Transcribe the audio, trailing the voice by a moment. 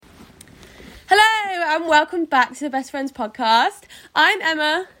and welcome back to the Best Friends podcast. I'm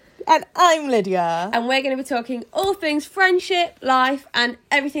Emma. And I'm Lydia. And we're going to be talking all things friendship, life, and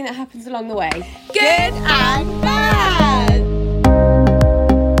everything that happens along the way. Good and bad!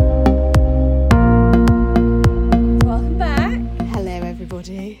 Welcome back. Hello,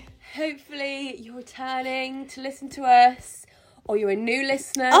 everybody. Hopefully you're returning to listen to us, or you're a new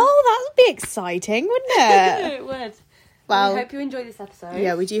listener. Oh, that would be exciting, wouldn't it? It would. Well, we hope you enjoy this episode.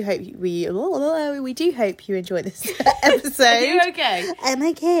 Yeah, we do hope we do hope you enjoy this episode. Are you okay? I'm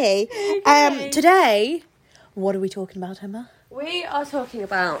okay. Okay. Today, what are we talking about, Emma? We are talking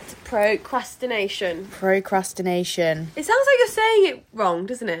about procrastination. Procrastination. It sounds like you're saying it wrong,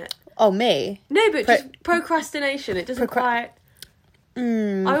 doesn't it? Oh, me? No, but just procrastination. It doesn't quite...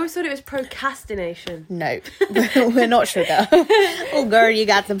 I always thought it was procrastination. No, we're not sugar. Oh, girl, you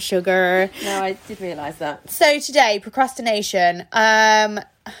got some sugar. No, I did realise that. So today, procrastination. Where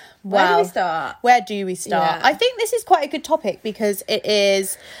do we start? Where do we start? Yeah. I think this is quite a good topic because it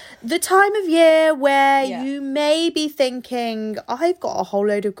is the time of year where you may be thinking, I've got a whole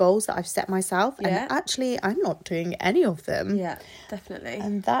load of goals that I've set myself and actually I'm not doing any of them. Yeah, definitely.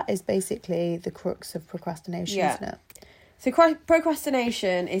 And that is basically the crux of procrastination, isn't it? So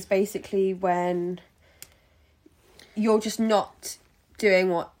procrastination is basically when you're just not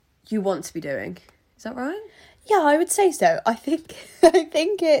doing what you want to be doing. Is that right? Yeah, I would say so. I think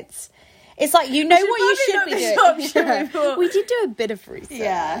it's like you know what you should be doing. We did do a bit of research.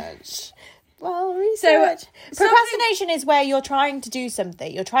 Yeah. Well, research. So, procrastination is where you're trying to do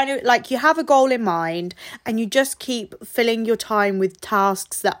something. You're trying to, like, you have a goal in mind and you just keep filling your time with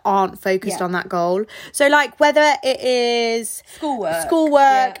tasks that aren't focused on that goal. So, like, whether it is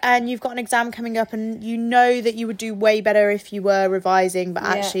schoolwork and you've got an exam coming up and you know that you would do way better if you were revising, but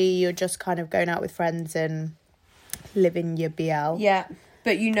actually you're just kind of going out with friends and living your BL. Yeah.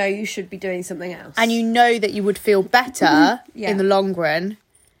 But you know you should be doing something else. And you know that you would feel better in the long run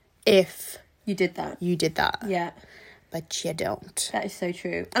if... You did that. Yeah. But you don't. That is so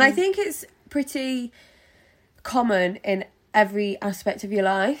true. And I think it's pretty common in every aspect of your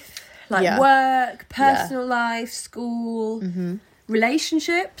life. Like work, personal life, school,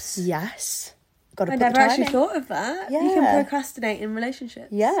 relationships. Yes. I never actually thought of that. Yeah. You can procrastinate in relationships.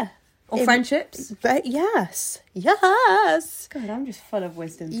 Yeah. Or friendships. But yes. Yes. God, I'm just full of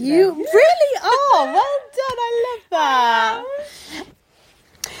wisdom today. You really are. Well done. I love that.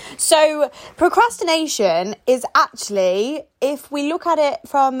 So procrastination is actually, if we look at it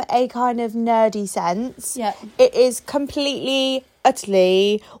from a kind of nerdy sense, it is completely,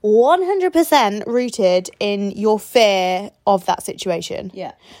 utterly, 100% rooted in your fear of that situation.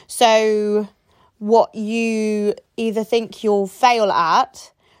 Yeah. So what you either think you'll fail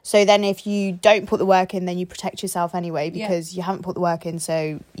at, so then if you don't put the work in, then you protect yourself anyway because you haven't put the work in,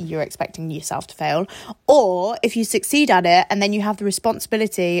 so you're expecting yourself to fail. Or if you succeed at it, and then you have the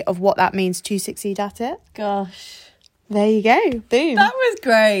responsibility of what that means to succeed at it. Gosh. There you go. Boom. That was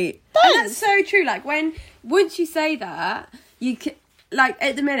great. Thanks. And that's so true. Like, once you say that, you can... Like,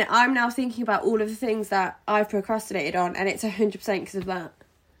 at the minute, I'm now thinking about all of the things that I've procrastinated on, and it's 100% because of that.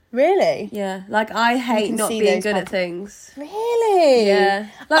 Really? Yeah. Like, I hate not being good at things. Really? Yeah.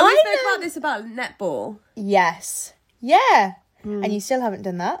 Like, we spoke about this about netball. Yes. Yeah. And you still haven't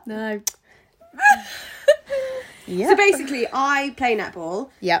done that? No. Yeah. So basically, I play netball.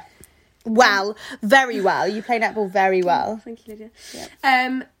 Yep. Well, very well. You play netball very well. Thank you, Lydia. Yep.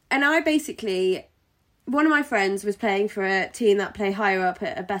 And I basically... One of my friends was playing for a team that play higher up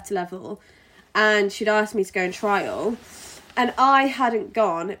at a better level, and she'd asked me to go and trial. And I hadn't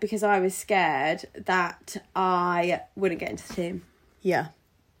gone because I was scared that I wouldn't get into the team. Yeah.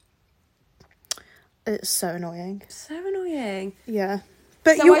 It's so annoying. So annoying. Yeah.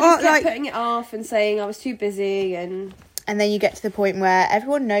 But so you I just are kept putting it off and saying I was too busy and then you get to the point where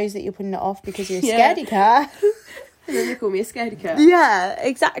everyone knows that you're putting it off because you're a scaredy cat. And then they call me a scaredy cat. Yeah,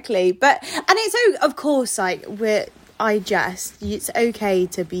 exactly. But and it's of course like it's okay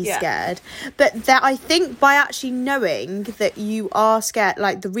to be scared, but that I think by actually knowing that you are scared,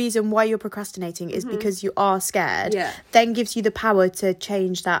 like the reason why you're procrastinating is because you are scared, then gives you the power to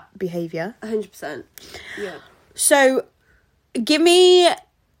change that behaviour. 100%. Yeah. So give me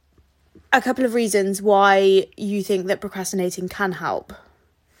a couple of reasons why you think that procrastinating can help,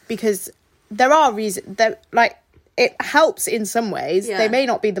 because there are reasons that, like, it helps in some ways. They may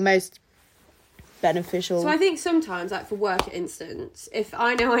not be the most beneficial. So I think sometimes, like for work, for instance, if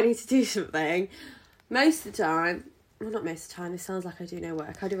I know I need to do something, most of the time, well, not most of the time, this sounds like I do no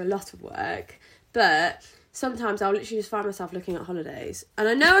work, I do a lot of work, but sometimes I'll literally just find myself looking at holidays. And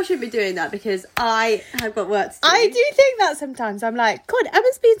I know I shouldn't be doing that because I have got work to do. I do think that sometimes. I'm like, God,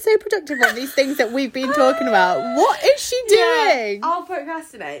 Emma's been so productive on these things that we've been talking about. What is she doing? Yeah, I'll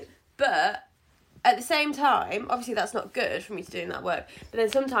procrastinate. But at the same time, obviously that's not good for me to do that work. But then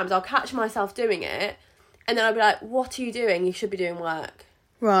sometimes I'll catch myself doing it. And then I'll be like, what are you doing? You should be doing work.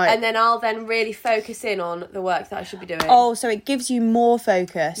 Right. And then I'll then really focus in on the work that I should be doing. Oh, so it gives you more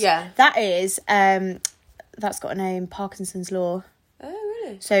focus. Yeah. That is, that's got a name, Parkinson's law. Oh,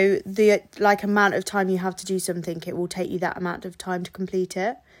 really? So the amount of time you have to do something, it will take you that amount of time to complete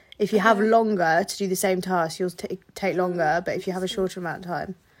it. If you have longer to do the same task, you'll take longer. But if you have a shorter amount of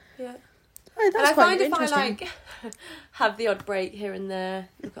time. Yeah. Oh, that's and I quite find interesting. if I have the odd break here and there,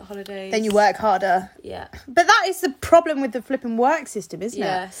 look at holidays. Then you work harder. Yeah. But that is the problem with the flipping work system, isn't it?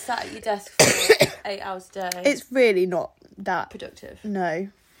 Yeah, sat at your desk for 8 hours a day. It's really not that productive. No.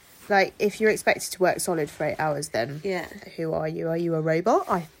 Like, if you're expected to work solid for 8 hours, then who are you? Are you a robot?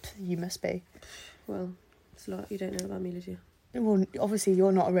 You must be. Well, it's a lot you don't know about me, Lydia. Well, obviously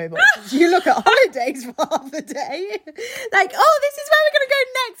you're not a robot. You look at holidays for half the day. Like, oh, this is where we're going to go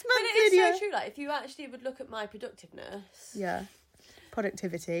next month. But it is so true. Like, if you actually would look at my productiveness. Yeah.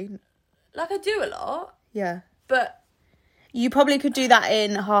 Productivity. Like, I do a lot. Yeah. But. You probably could do that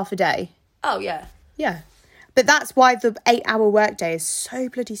in half a day. Oh, yeah. Yeah. But that's why the 8-hour workday is so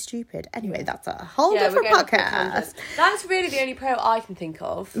bloody stupid. Anyway, that's a whole different podcast. That's really the only pro I can think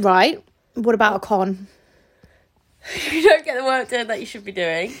of. Right. What about a con? You don't get the work done that you should be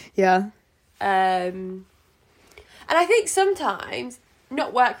doing. Yeah. And I think sometimes,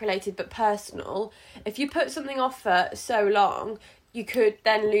 not work related but personal, if you put something off for so long, you could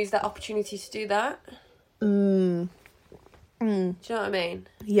then lose that opportunity to do that. Do you know what I mean?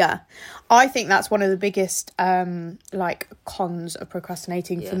 Yeah. I think that's one of the biggest cons of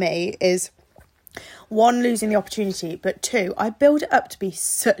procrastinating for me is, one, losing the opportunity, but two, I build it up to be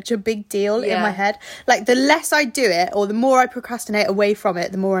such a big deal in my head. Like, the less I do it, or the more I procrastinate away from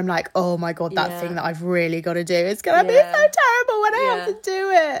it, the more I'm like, oh my God, that thing that I've really got to do, it's going to be so terrible when I have to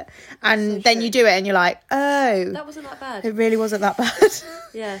do it. And so then you do it and you're like, oh. That wasn't that bad. It really wasn't that bad.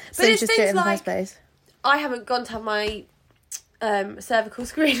 Yeah. So you just do it in the first place. I haven't gone to have my cervical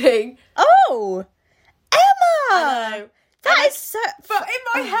screening. Oh! Emma! I know. That is so... But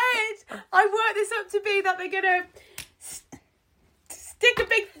in my head, I worked this up to be that they're going to stick a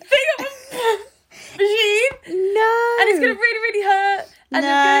big thing up a machine. No. And it's going to really, really hurt. And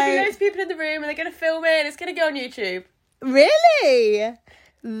there's going to be loads of people in the room and they're going to film it and it's going to go on YouTube. Really?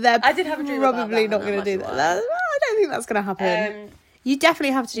 I did have a dream about that. Probably not going to do that. I don't think that's going to happen. You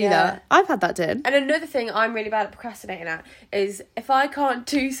definitely have to do that. I've had that done. And another thing I'm really bad at procrastinating at is if I can't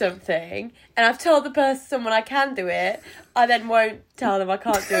do something and I've told someone I can do it, I then won't tell them I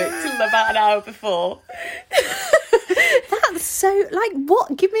can't do it till about an hour before. That's so, like,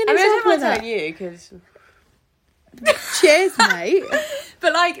 what? Give me an example of that. I'm telling you, because... Cheers, mate.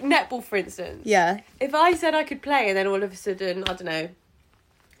 But, like, netball, for instance. Yeah. If I said I could play and then all of a sudden, I don't know,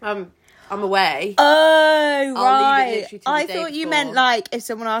 I'm away. Oh, right. I thought you meant, like, if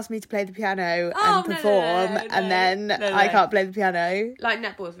someone asked me to play the piano and perform, and then I can't play the piano. Like,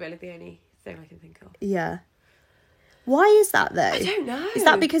 netball is really the only thing I can think of. Yeah. Why is that, though? I don't know. Is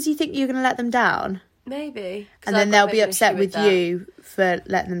that because you think you're going to let them down? Maybe. And then they'll be upset with you for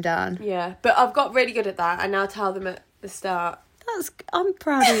letting them down. Yeah, but I've got really good at that. I now tell them at the start. I'm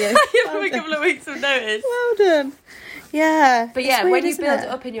proud of you. Give them a couple of weeks of notice. Well done. Yeah. But yeah, when you build it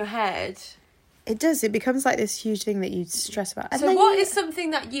up in your head... It does. It becomes like this huge thing that you stress about. So what is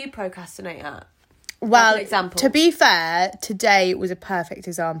something that you procrastinate at? Well, like example. To be fair, today was a perfect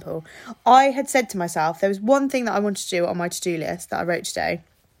example. I had said to myself, there was one thing that I wanted to do on my to-do list that I wrote today.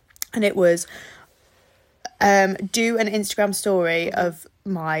 And it was do an Instagram story of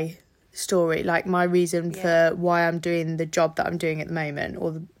my story, like my reason for why I'm doing the job that I'm doing at the moment,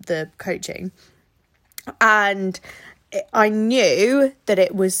 or the coaching. And I knew that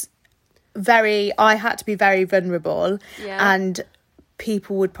it was I had to be very vulnerable, and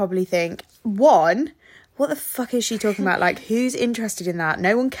people would probably think, one, what the fuck is she talking about? Like, who's interested in that?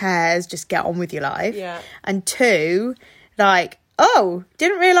 No one cares, just get on with your life. And two, like, oh,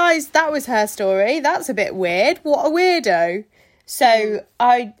 didn't realise that was her story, that's a bit weird, what a weirdo. So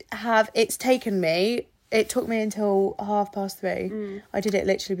it took me until 3:30. I did it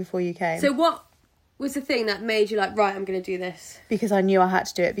literally before you came. So what was the thing that made you like, right, I'm going to do this? Because I knew I had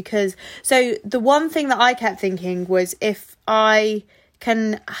to do it. So the one thing that I kept thinking was, if I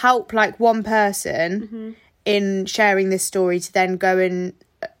can help like one person in sharing this story to then go and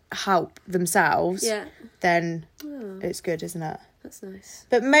help themselves, then it's good, isn't it? That's nice.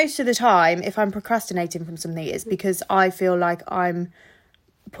 But most of the time, if I'm procrastinating from something, it's because I feel like I'm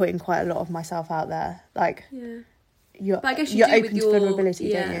putting quite a lot of myself out there. Like, you're open to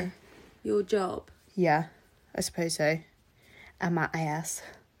vulnerability, don't you? Your job. Yeah, I suppose so. And my ass.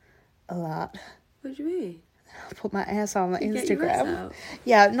 A lot. What do you mean? I put my ass on my Instagram. Get your ass out?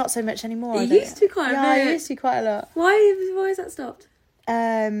 Yeah, not so much anymore. It used to quite a bit. Yeah, it used to quite a lot. Why has that stopped?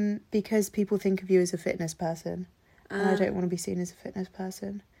 Because people think of you as a fitness person. And I don't want to be seen as a fitness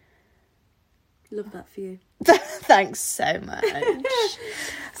person. Love that for you. Thanks so much.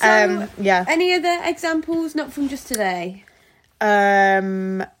 So, yeah. Any other examples, not from just today?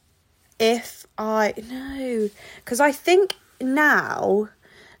 Because I think now,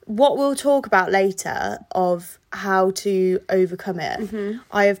 what we'll talk about later of how to overcome it,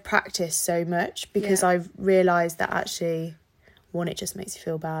 I have practiced so much because I've realised that actually, one, it just makes you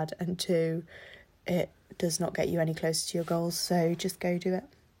feel bad, and two, it does not get you any closer to your goals, so just go do it.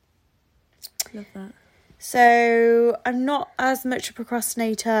 Love that. So I'm not as much a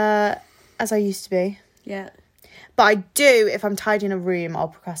procrastinator as I used to be. Yeah. But I do, if I'm tidying a room, I'll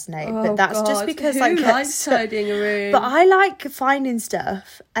procrastinate. But that's just because Who likes tidying a room? But I like finding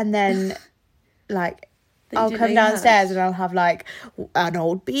stuff and then like I'll come downstairs and I'll have like an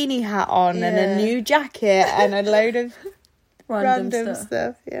old beanie hat on and a new jacket and a load of random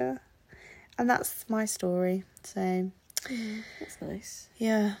stuff. Yeah. And that's my story. So that's nice.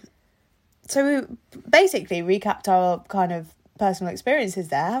 Yeah. So we basically recapped our kind of personal experiences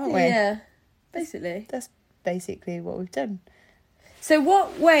there, haven't we? Yeah. Basically. That's basically what we've done. So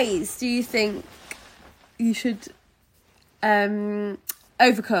what ways do you think you should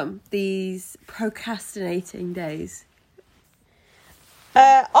overcome these procrastinating days?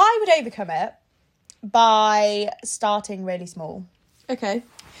 I would overcome it by starting really small. Okay.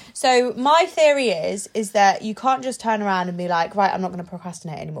 So my theory is that you can't just turn around and be like, right, I'm not going to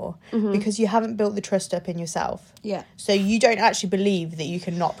procrastinate anymore, because you haven't built the trust up in yourself. Yeah. So you don't actually believe that you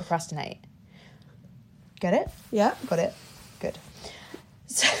can not procrastinate. Get it? Yeah. Got it. Good.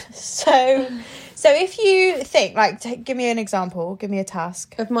 So if you think, like, give me an example, give me a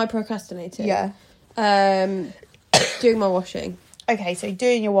task. Of my procrastinating? Yeah. Doing my washing. Okay, so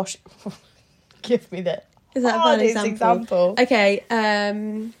doing your washing. Give me the Is that a bad example? Okay,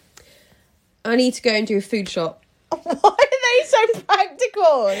 I need to go and do a food shop. Why are they so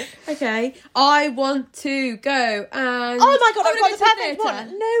practical? Okay, I want to go and... Oh my God, I've got the perfect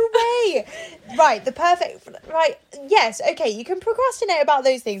one. No way. Right, yes, okay, you can procrastinate about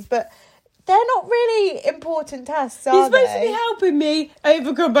those things, but they're not really important tasks, are they? You're supposed to be helping me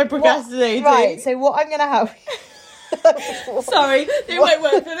overcome my procrastinating. Right, so what I'm going to help... Sorry, it won't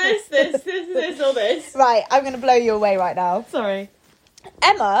work for this, or this. Right, I'm going to blow you away right now. Sorry.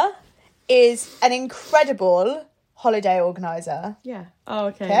 Emma is an incredible holiday organiser. Yeah. Oh,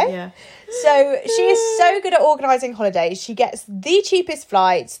 okay. Yeah. So she is so good at organising holidays. She gets the cheapest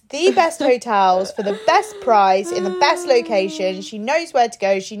flights, the best hotels for the best price in the best location. She knows where to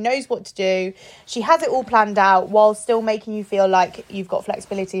go. She knows what to do. She has it all planned out while still making you feel like you've got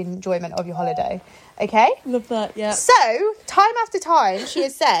flexibility and enjoyment of your holiday. Okay? Love that, yeah. So, time after time, she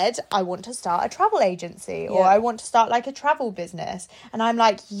has said, I want to start a travel agency or I want to start like a travel business. And I'm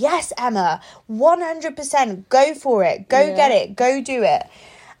like, yes, Emma, 100%, go for it. Go get it. Go do it.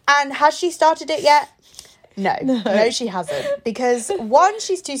 And has she started it yet? No, she hasn't. Because one,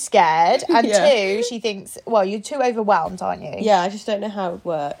 she's too scared. And two, she thinks, well, you're too overwhelmed, aren't you? Yeah, I just don't know how it would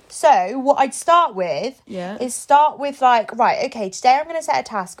work. So what I'd start with is start with like, right, okay, today I'm going to set a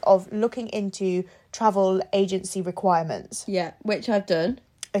task of looking into travel agency requirements. Yeah, which I've done.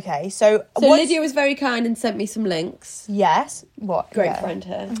 Okay, so Lydia was very kind and sent me some links. Yes. What? Great friend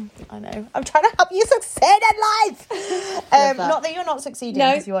here. I know. I'm trying to help you succeed in life. Not that you're not succeeding,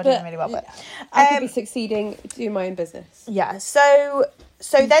 because you are doing really well, but I could be succeeding doing my own business. Yeah. So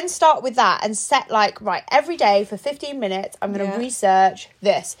then start with that and set like, right, every day for 15 minutes, I'm going to research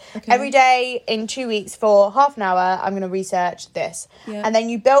this. Okay. Every day in 2 weeks for half an hour, I'm going to research this. Yeah. And then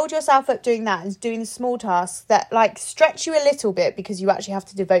you build yourself up doing that and doing small tasks that like stretch you a little bit because you actually have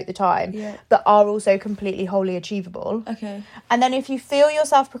to devote the time, but are also completely wholly achievable. Okay. And then if you feel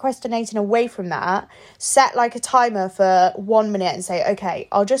yourself procrastinating away from that, set like a timer for 1 minute and say, okay,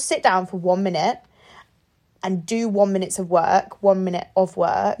 I'll just sit down for 1 minute and do 1 minute of work, 1 minute of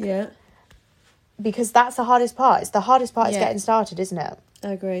work. Yeah. Because that's the hardest part. It's the hardest part is getting started, isn't it? I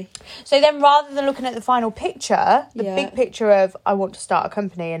agree. So then rather than looking at the final picture, the big picture of I want to start a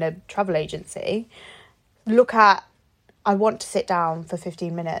company and a travel agency, look at I want to sit down for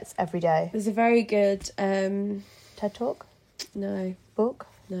 15 minutes every day. There's a very good... TED Talk? No. Book?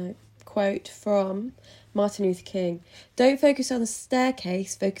 No. quote from Martin Luther King. Don't focus on the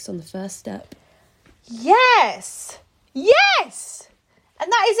staircase, focus on the first step. Yes! Yes!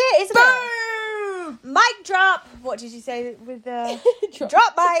 And that is it, isn't it? Boom! Mic drop. What did you say with the...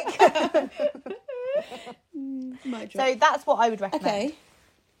 drop mic. Mic drop. So that's what I would recommend. Okay.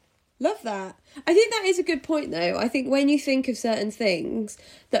 Love that. I think that is a good point, though. I think when you think of certain things,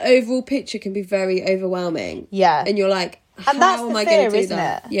 the overall picture can be very overwhelming. Yeah. And you're like, how am I going to do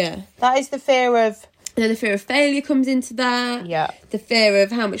that? Yeah. That is the fear of... And then the fear of failure comes into that. Yeah. The fear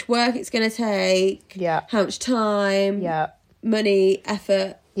of how much work it's going to take. Yeah. How much time. Yeah. Money,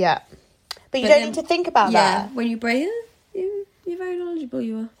 effort. Yeah. But you don't need to think about that. Yeah. When you brain it, you're very knowledgeable,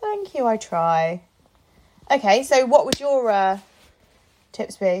 you are. Thank you, I try. Okay, so what would your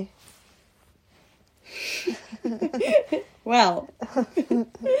tips be? Well,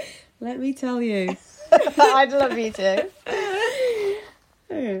 let me tell you. I'd love you to.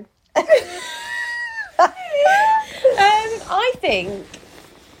 I think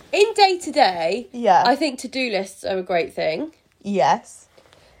in day to day, Yeah. I think to-do lists are a great thing Yes.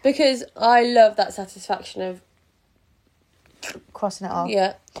 because I love that satisfaction of Crossing it off.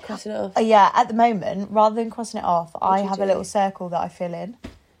 crossing it off. Yeah, at the moment, rather than crossing it off, I do you have a do? little circle that I fill in.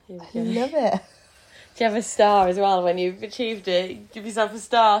 I love it. Do you have a star as well when you've achieved it? Give yourself a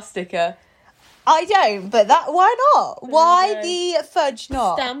star sticker. I don't, but why not? Why the fudge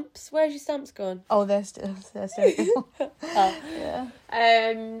not? Stamps. Where's your stamps gone? Oh, they're still. Yeah.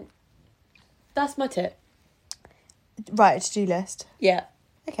 That's my tip. Right, a to-do list. Yeah.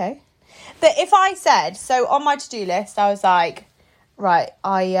 Okay. But if I said, so on my to-do list, I was like, right,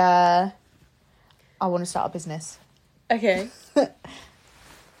 I want to start a business. Okay.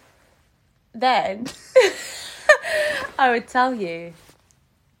 Then I would tell you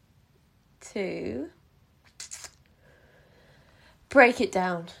to break it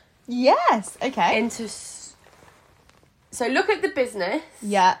down Yes. Okay. into... So look at the business.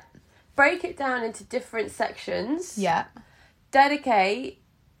 Yeah. Break it down into different sections. Yeah. Dedicate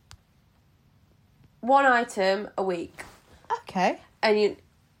one item a week. Okay. And you...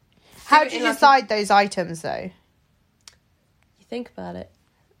 How do you decide those items, though? You think about it.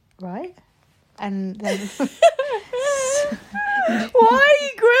 Right. And then... Why are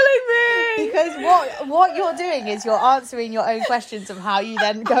you grilling me? Because what you're doing is you're answering your own questions of how you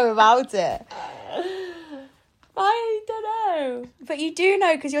then go about it. I don't know. But you do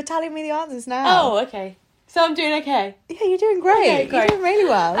know because you're telling me the answers now. Oh, okay. So I'm doing okay. Yeah, you're doing great. Okay, great. You're doing really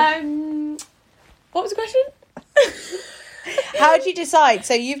well. What was the question? How do you decide?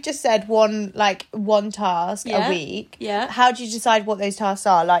 So you've just said one task a Yeah. week. Yeah. How do you decide what those tasks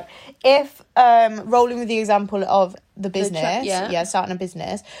are? Like, if rolling with the example of the business, starting a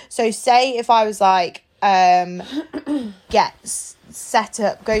business. So say if I was like, set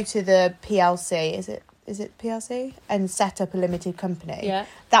up, go to the PLC. Is it PLC? And set up a limited company. Yeah.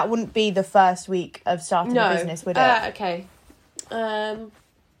 That wouldn't be the first week of starting a business, would it? Okay.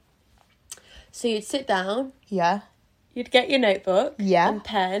 So you'd sit down. Yeah. You'd get your notebook. Yeah. And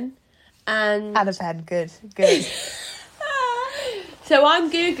pen. And a pen. Good. So I'm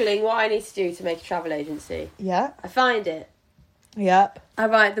Googling what I need to do to make a travel agency. Yeah. I find it. Yep. I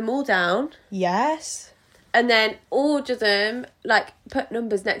write them all down. Yes. And then order them, put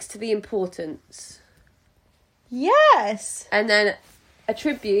numbers next to the importance. Yes. And then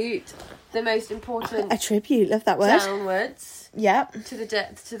attribute the most important Attribute, love that word. downwards. Yep. To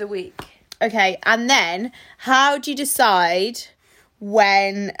the week. Okay, and then how do you decide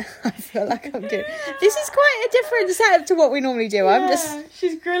when... I feel like I'm doing... This is quite a different setup to what we normally do. Yeah,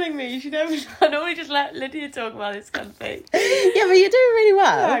 she's grilling me. You should never... I normally just let Lydia talk about this kind of thing. Yeah, but you're doing really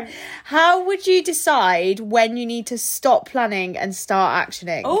well. Yeah. How would you decide when you need to stop planning and start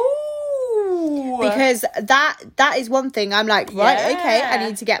actioning? Oh! Because that is one thing. I'm like, right, Yeah. okay, I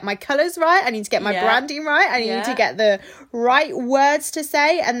need to get my colours right. I need to get my branding right. I need to get the right words to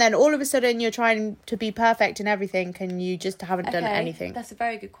say. And then all of a sudden you're trying to be perfect in everything and you just haven't done anything. That's a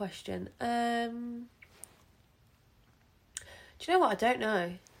very good question. Do you know what? I don't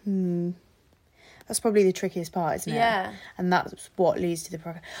know. That's probably the trickiest part, isn't it? Yeah. And that's what leads to the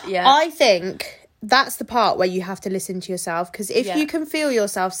progress. Yeah. I think that's the part where you have to listen to yourself, because if you can feel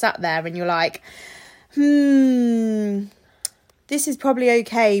yourself sat there and you're like, this is probably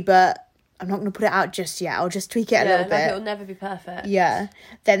okay, but I'm not going to put it out just yet. I'll just tweak it a little bit. It'll never be perfect. Yeah.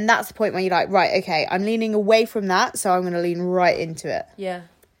 Then that's the point where you're like, right, okay, I'm leaning away from that, so I'm going to lean right into it. Yeah.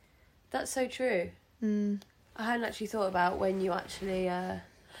 That's so true. I hadn't actually thought about when you actually... I'm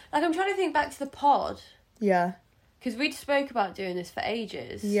trying to think back to the pod. Yeah. Because we spoke about doing this for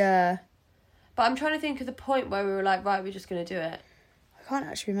ages. Yeah. But I'm trying to think of the point where we were like, right, we're just going to do it. I can't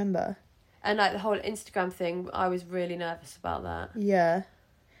actually remember. And like the whole Instagram thing, I was really nervous about that. Yeah.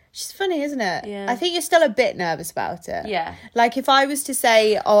 Which is funny, isn't it? Yeah. I think you're still a bit nervous about it. Yeah. Like if I was to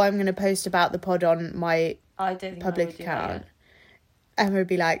say, oh, I'm going to post about the pod on my I don't think public I would do account, that. Emma would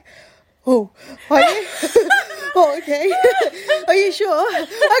be like, oh, are you? Oh, okay. Are you sure? Okay,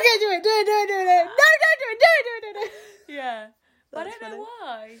 do it. No, don't do it. Yeah. I That's don't know funny.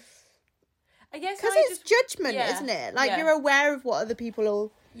 why. I guess Because I it's judgment, isn't it? Like you're aware of what other people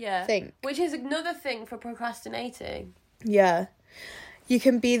will think. Which is another thing for procrastinating. Yeah. You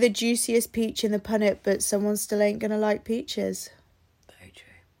can be the juiciest peach in the punnet, but someone still ain't going to like peaches. Very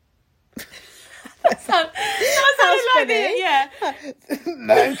true. that sounded like funny. it, yeah.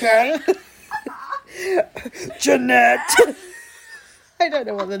 Mocha. Jeanette. I don't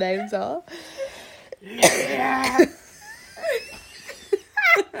know what the names are.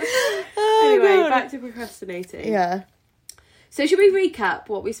 Anyway, back to procrastinating. Yeah. So should we recap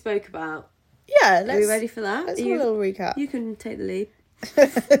what we spoke about? Yeah. Are we ready for that? Let's have a little recap. You can take the lead.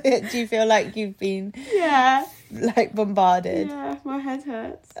 Do you feel like you've been Yeah. like bombarded? Yeah, my head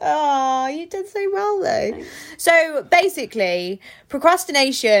hurts. Oh, you did so well though. Thanks. So basically,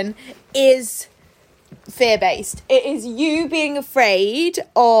 procrastination is fear-based. It is you being afraid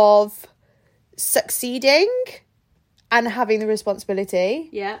of succeeding and having the responsibility,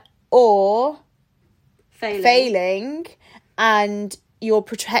 Yeah. or Failing. and you're Nice.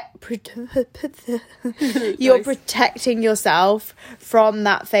 protecting yourself from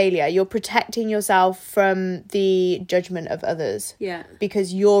that failure. You're protecting yourself from the judgment of others. Yeah.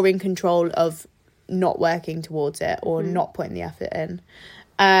 Because you're in control of not working towards it or not putting the effort in.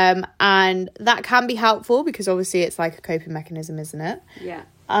 And that can be helpful because obviously it's like a coping mechanism, isn't it? Yeah.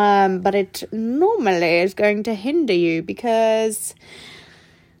 But it normally is going to hinder you because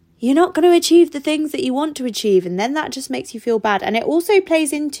you're not going to achieve the things that you want to achieve, and then that just makes you feel bad. And it also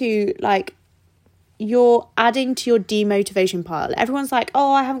plays into like you're adding to your demotivation pile. Everyone's like,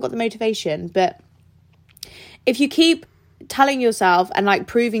 oh, I haven't got the motivation. But if you keep telling yourself and like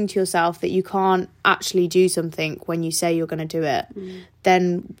proving to yourself that you can't actually do something when you say you're going to do it,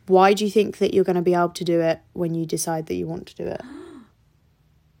 then why do you think that you're going to be able to do it when you decide that you want to do it?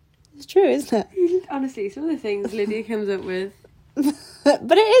 It's true, isn't it? Honestly, some of the things Lydia comes up with.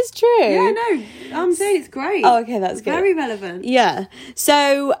 But it is true. Yeah, no, I'm saying it's great. Oh, okay, that's it's good. Very relevant. Yeah.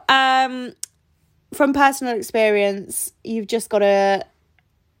 So, from personal experience, you've just got to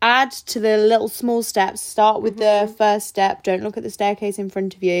add to the little small steps. Start with the first step. Don't look at the staircase in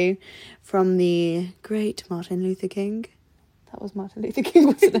front of you. From the great Martin Luther King. That was Martin Luther King,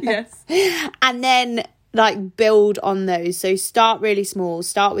 wasn't it? Yes. And then like build on those. So start really small.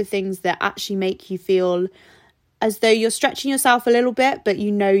 Start with things that actually make you feel as though you're stretching yourself a little bit, but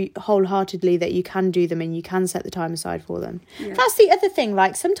you know wholeheartedly that you can do them and you can set the time aside for them. Yeah. That's the other thing.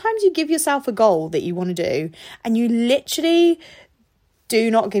 Like sometimes you give yourself a goal that you want to do and you literally do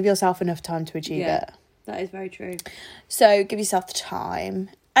not give yourself enough time to achieve it. That is very true. So give yourself the time,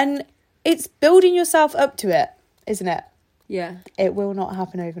 and it's building yourself up to it, isn't it? Yeah. It will not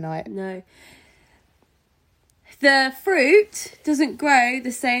happen overnight. No. The fruit doesn't grow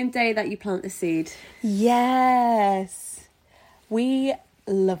the same day that you plant the seed. Yes. We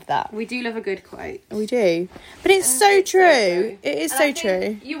love that. We do love a good quote. We do. But it's so true. It is so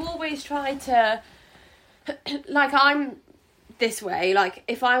true. You always try to... like, I'm this way. Like,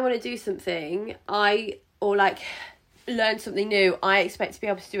 if I want to do something, or learn something new, I expect to be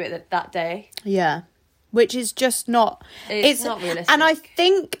able to do it that day. Yeah. Which is just not... It's not realistic. And I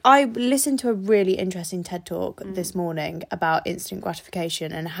think I listened to a really interesting TED Talk this morning about instant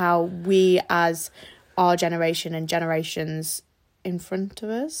gratification and how we as our generation and generations in front of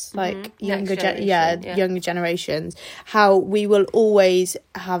us, like younger generations, how we will always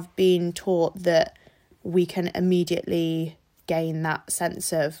have been taught that we can immediately gain that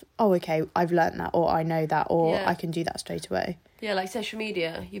sense of, oh, okay, I've learnt that, or I know that, or I can do that straight away. Yeah, like social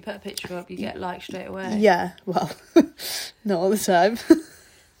media. You put a picture up, you get likes straight away. Yeah, well, not all the time.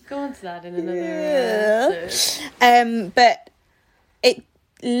 Go on to that in another episode. But it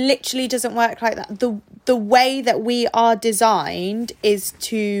literally doesn't work like that. The way that we are designed is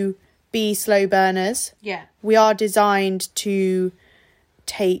to be slow burners. Yeah. We are designed to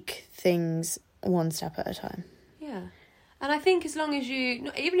take things one step at a time. Yeah. And I think as long as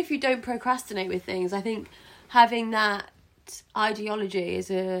even if you don't procrastinate with things, I think having that ideology is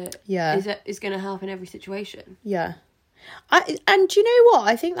going to help in every situation. Yeah. And do you know what?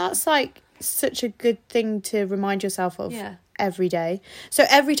 I think that's like such a good thing to remind yourself of every day. So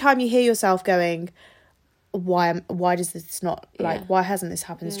every time you hear yourself going, why does this not, like, why hasn't this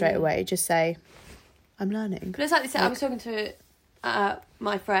happened straight away? Just say, I'm learning. But it's like this, I was talking to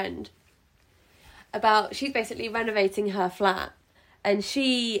my friend about, she's basically renovating her flat, and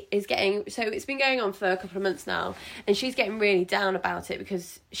she is getting, so it's been going on for a couple of months now, and she's getting really down about it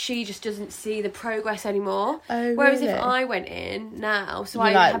because she just doesn't see the progress anymore. Oh, whereas really? if I went in now, so You're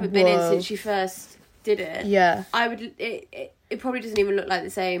I like, haven't been in whoa. since she first did it, Yeah. I would, it probably doesn't even look like the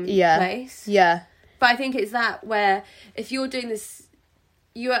same Yeah. place. Yeah. But I think it's that where if you're doing this,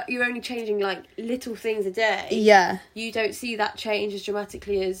 you're only changing like little things a day. Yeah. You don't see that change as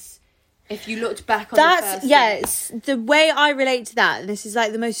dramatically as if you looked back on That's, the first yeah, thing. it's the way I relate to that. This is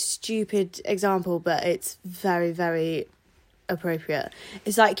like the most stupid example, but it's very, very appropriate.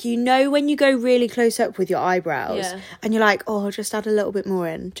 It's like, you know, when you go really close up with your eyebrows, Yeah. and you're like, oh, just add a little bit more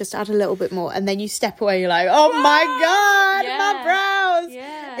in, just add a little bit more, and then you step away, you're like, oh my god, Yeah. my brows.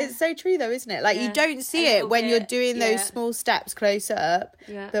 Yeah. It's so true though, isn't it? Like, Yeah. you don't see A it little when you're bit, doing yeah. those small steps close up,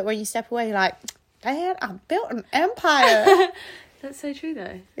 Yeah. but when you step away, you're like, man, I built an empire. That's so true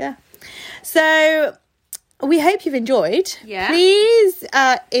though. Yeah. So we hope you've enjoyed. Yeah. Please,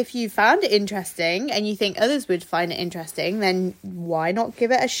 if you found it interesting and you think others would find it interesting, then why not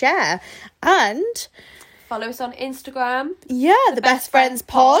give it a share? And Follow us on Instagram. yeah, the Best Friends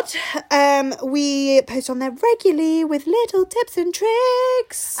Pod. We post on there regularly with little tips and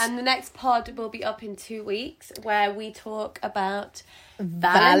tricks. And the next pod will be up in 2 weeks, where we talk about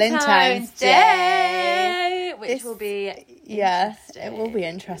Valentine's Day. which This- will be Yeah, it will be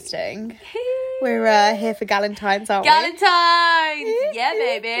interesting. We're here for Galentine's, aren't Galentine's! Yeah,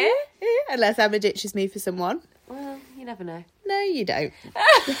 baby. we? Unless Emma ditches me for someone. Well, you never know. No, you don't.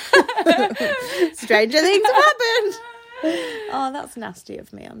 Stranger things have happened. Oh, that's nasty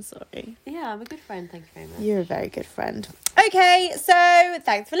of me. I'm sorry. Yeah, I'm a good friend. Thank you very much. You're a very good friend. Okay, so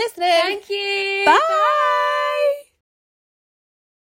thanks for listening. Thank you. Bye.